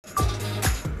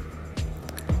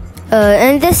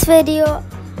In this video,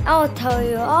 I'll tell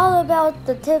you all about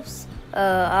the tips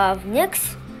of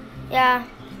Nyx. Yeah,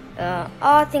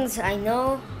 all things I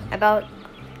know about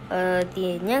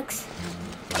the Nyx.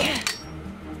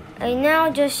 I now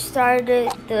just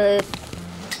started the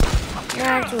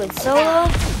match with solo.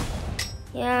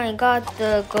 Yeah, I got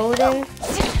the golden.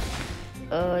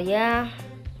 Yeah,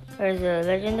 there's a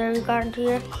legendary card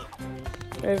here.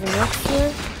 There's a Nyx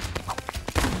here.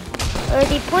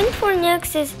 The point for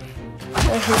Nyx is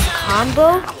his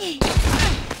combo.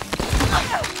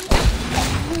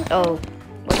 Oh,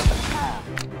 what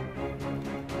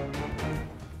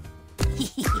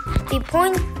the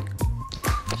point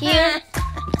here,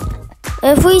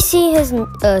 if we see his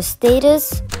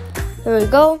status, here we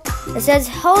go. It says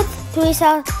health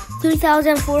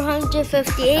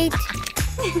 3,458,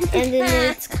 and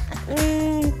then it's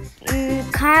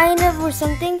kind of or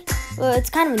something. Well, it's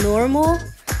kind of normal.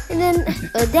 And then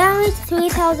damage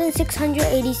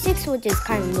 3,686, which is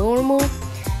kind of normal.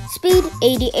 Speed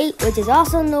 88, which is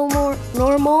also normal.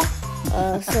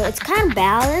 So it's kind of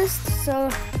balanced. So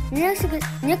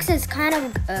Nyx is kind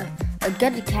of a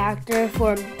good character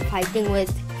for fighting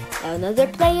with another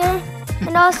player.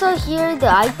 And also here the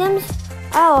items.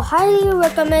 I'll highly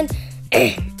recommend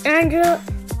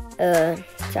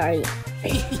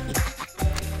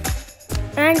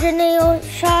Nail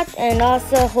shot and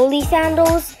also holy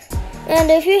sandals.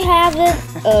 And if you have it,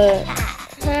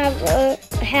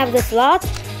 have the slot,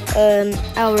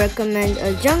 I'll recommend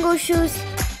jungle shoes,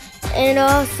 and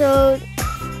also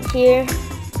here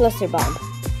cluster bomb.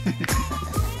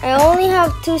 I only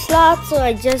have 2 slots, so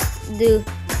I just do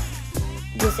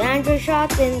this Andrew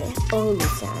shot and holy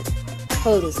sand.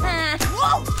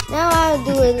 Now I'll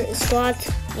do a squat.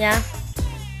 Yeah.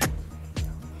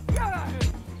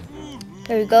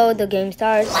 Here we go. The game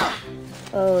starts.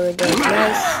 Oh, that's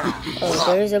nice. Oh,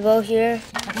 there's a bow here.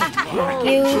 Thank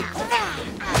you.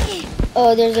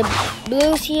 Oh, there's a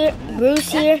bruise here.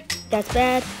 That's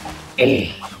bad.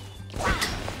 Okay.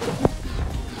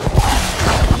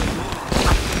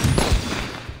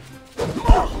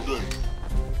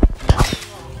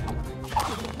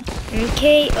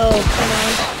 Oh, come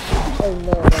on. Oh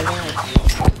no, my God.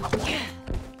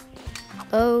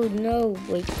 Oh no,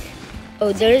 wait.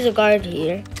 Oh, there is a guard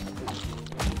here.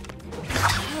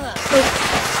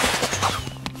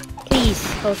 Please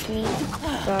help me.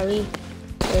 Sorry.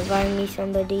 Revive me,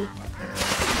 somebody.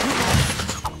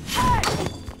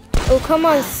 Oh, come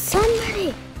on,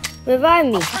 somebody. Revive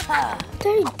me. What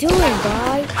are you doing,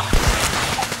 guy?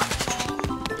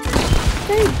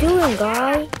 What are you doing,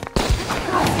 guy?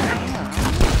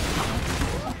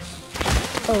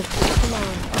 Oh, come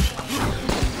on.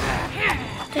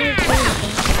 What are you doing, guy?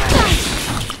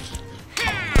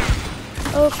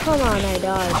 Oh, come on, I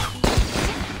died.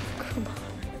 Come on.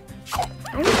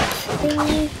 Are you kidding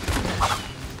me?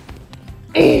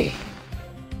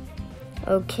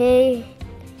 Okay.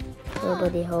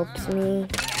 Nobody helps me.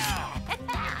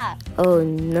 Oh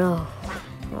no.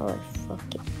 How I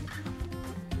fuck it.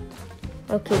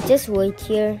 Okay, just wait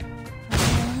here.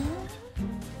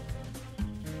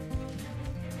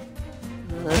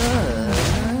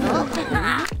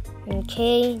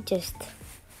 Okay, just...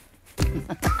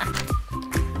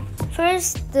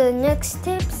 First, the next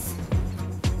tips.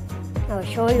 I'll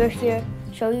show you here.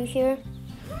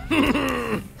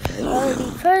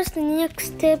 The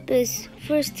next tip is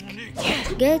first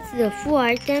get the full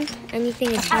item.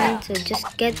 Anything is fine, so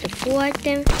just get the full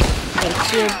item. Like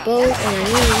here, bow, and I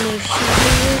need more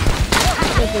shotgun here.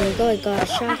 So here we go. I got a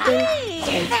shotgun.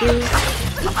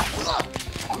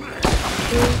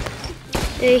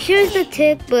 And here's the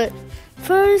tip, but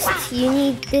first you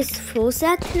need this full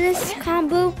set to this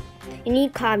combo. You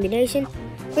need combination.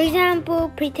 For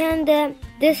example, pretend that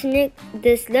this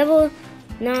level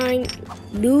 9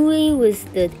 Louis was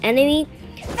the enemy.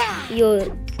 You'll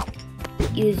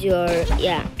use your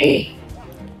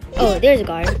oh, there's a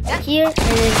guard here, and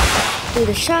then do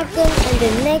the shotgun, and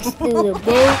then next do the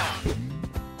bow.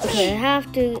 Okay, I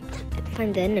have to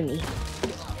find the enemy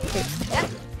first.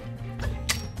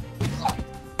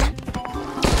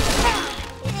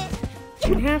 I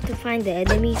have to find the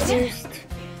enemy first.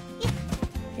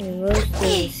 And where's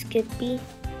the Skippy?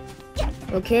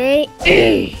 Okay.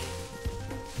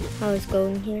 How it's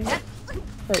going here?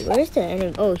 Wait, where's the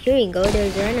enemy? Oh, here you go.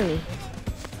 There's the enemy.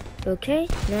 Okay,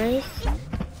 nice.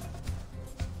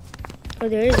 Oh,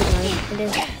 there is a guy. And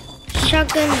then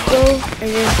shotgun, go.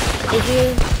 And then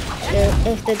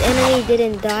if the enemy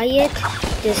didn't die yet,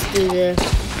 just do the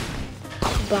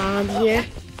bomb here.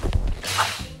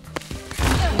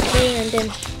 Okay, and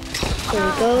then here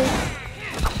we go.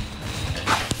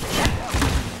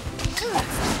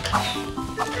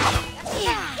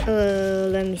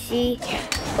 Let me see.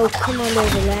 Oh, come on,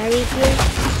 there's a Larry here.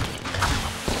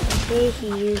 Okay, he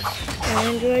used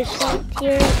Android shot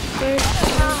here first.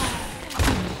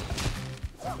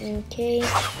 Okay.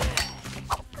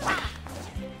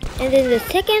 And then the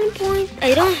second point,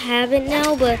 I don't have it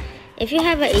now, but if you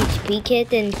have an HP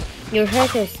kit and your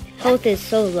health is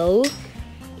so low,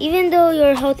 even though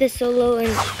your health is so low,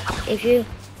 and if you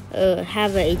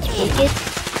have an HP kit,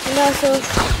 and also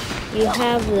you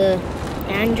have the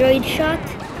Android shot,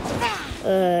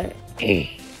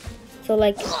 so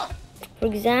like, for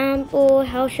example,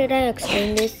 how should I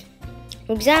explain this?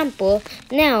 For example,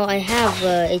 now I have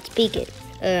HP kit.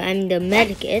 I'm the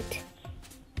med kit,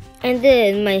 and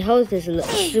then my health is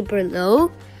super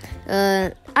low.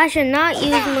 I should not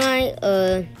use my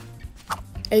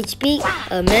HP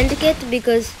med kit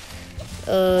because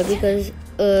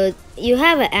you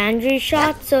have an Android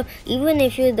shot. So even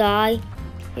if you die,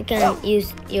 you can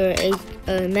use your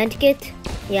med kit.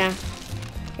 Yeah.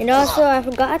 And also, I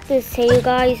forgot to say, you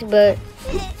guys, but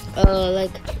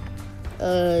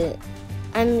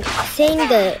I'm saying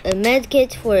the med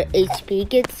kit for HP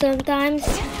kit sometimes.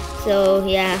 So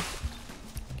yeah,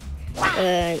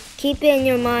 keep it in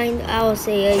your mind. I will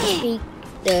say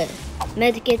the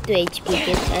med kit to HP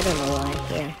kit. I don't know why.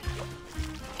 Yeah.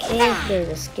 Okay, there's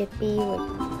a Skippy.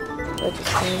 What's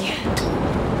his name?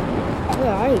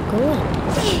 Where are you going?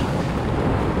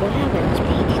 I don't have an HP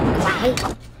kit, guys.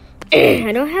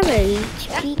 I don't have a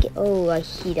HP kit. Oh,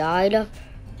 he died.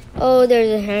 Oh,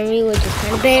 there's a Henry, which is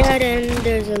kind of bad, and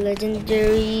there's a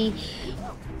legendary.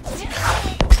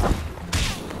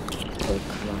 Oh,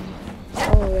 come on.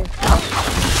 Oh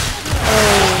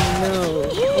no.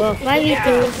 Well, 5v2.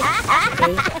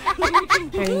 Okay.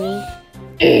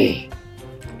 Henry.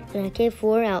 Okay,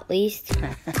 4 at least.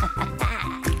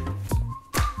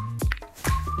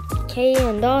 Okay,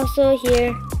 and also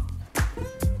here.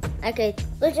 Okay,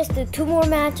 let's just do 2 more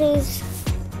matches.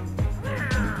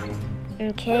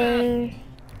 Okay.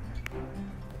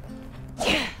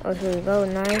 Oh, here we go.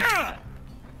 Nice.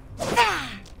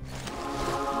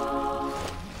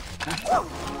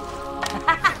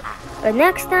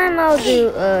 Next time I'll do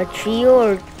a trio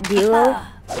or duo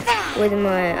with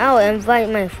I'll invite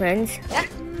my friends.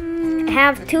 I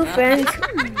have 2 friends.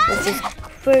 This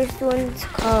first one's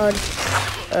called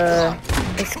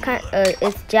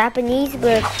it's Japanese,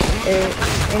 but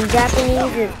in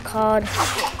Japanese it's called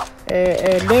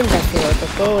Linda,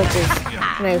 which is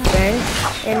my friend,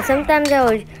 and sometimes I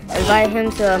will invite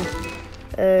him. So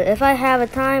if I have a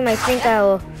time, I think I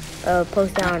will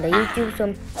post it on the YouTube.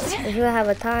 So if you have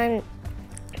a time,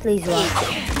 please watch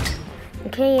it.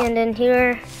 Okay, and then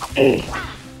here,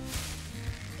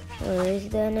 where is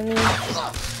the enemy?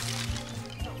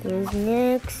 There's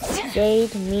Nix,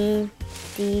 Jade, me,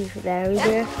 Steve, Larry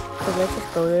there. So let's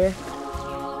just go there.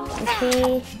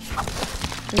 Okay,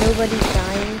 nobody's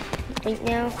dying right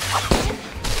now.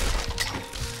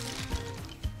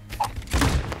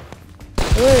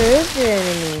 Where is the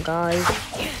enemy, guys?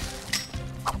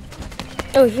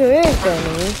 Oh, here is the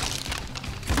enemy.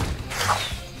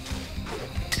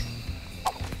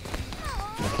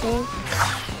 Okay.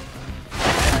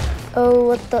 Oh,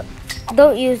 what the?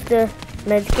 Don't use the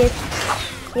medkit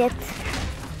yet.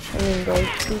 I mean the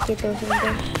HP kit or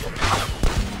something.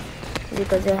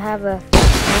 Because I have a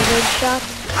 100 shot.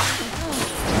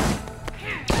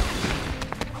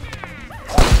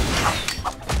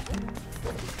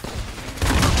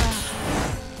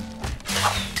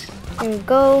 There we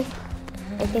go.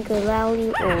 I think I allow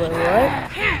you. Oh, wait, what?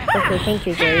 Okay, thank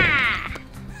you, Jade.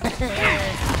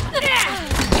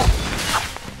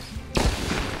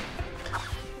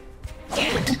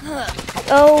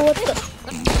 Oh, what the?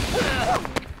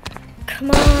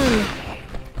 Come on.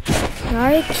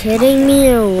 Are you kidding me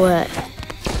or what?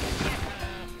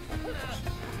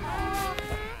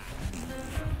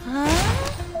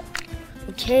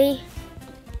 Okay.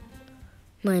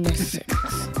 -6.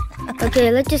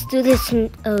 Okay, let's just do this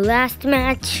last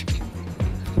match.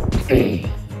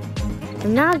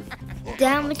 I'm not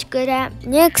that much good at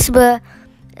Nyx, but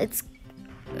it's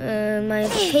my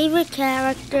favorite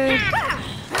character.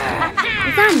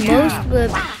 It's not most, but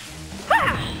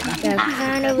yeah,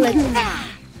 kind of like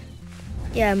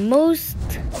most.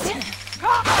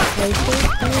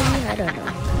 I don't know.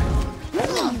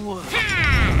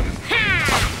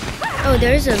 Oh,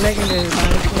 there's a legendary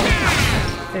guard here.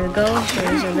 There we go.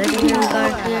 There's a legendary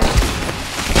guard here.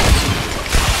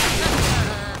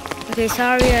 Okay,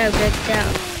 sorry I ripped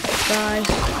out. Bye.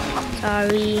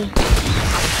 Sorry.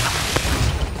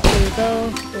 There we go.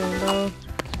 There we go.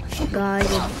 Guys,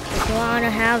 if you want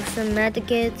to have some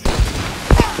medikits.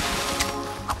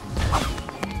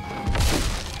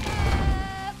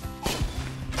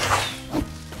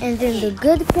 And then the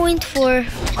good point for...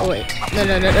 Oh wait,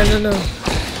 no.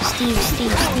 Steve.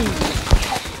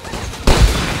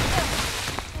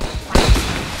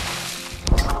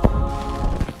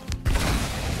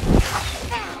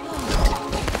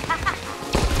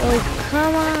 Oh,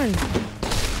 come on.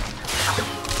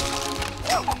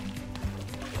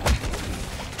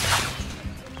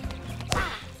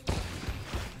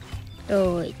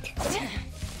 Oh wait,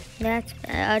 that's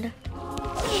bad.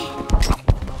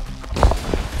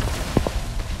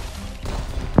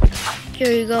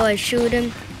 Here you go, I shoot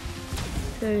him.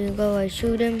 Here you go, I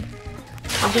shoot him.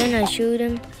 Again, I shoot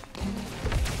him.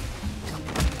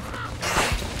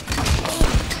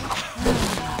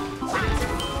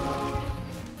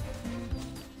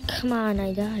 Come on,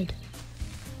 I died.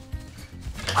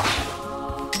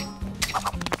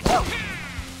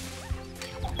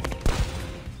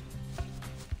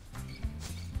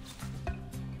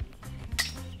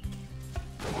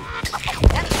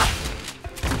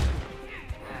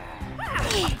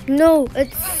 No,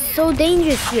 it's so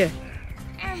dangerous here.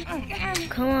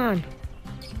 Come on.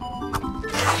 Oh,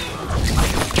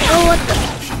 what the?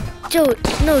 Joe,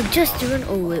 no, just run.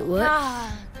 Oh, wait, what?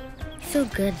 So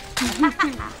good.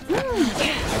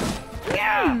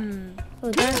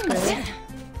 Oh, that's good.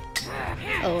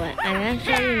 Oh, I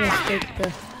actually mistake the...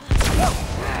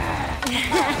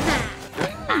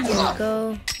 Here we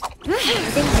go. I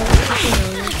think most people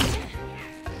know this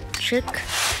trick.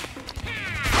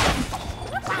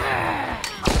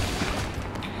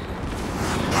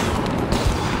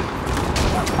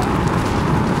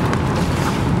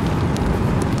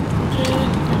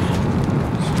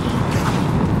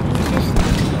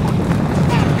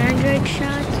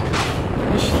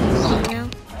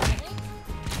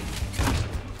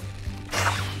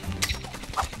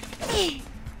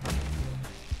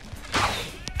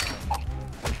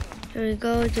 There we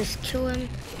go, just kill him.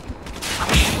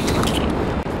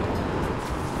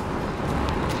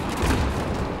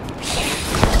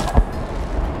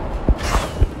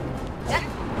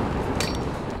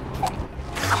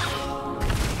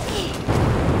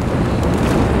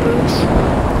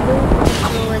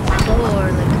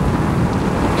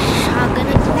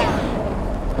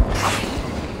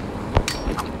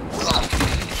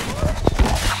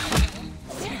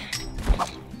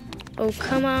 Oh,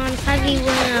 come on,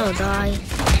 5v1, I'll die.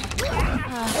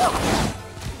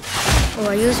 Oh,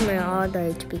 I used my odd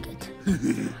eye to pick it.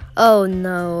 Oh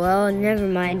no, well, never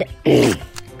mind.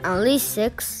 At least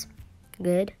 6.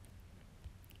 Good.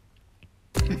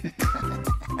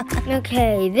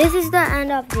 Okay, this is the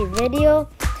end of the video.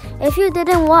 If you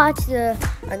didn't watch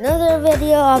another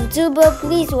video of Zooba,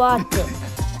 please watch it.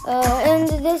 And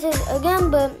this is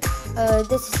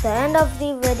this is the end of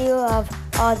the video of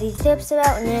all these tips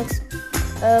about Nix.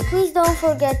 Please don't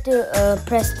forget to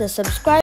press the subscribe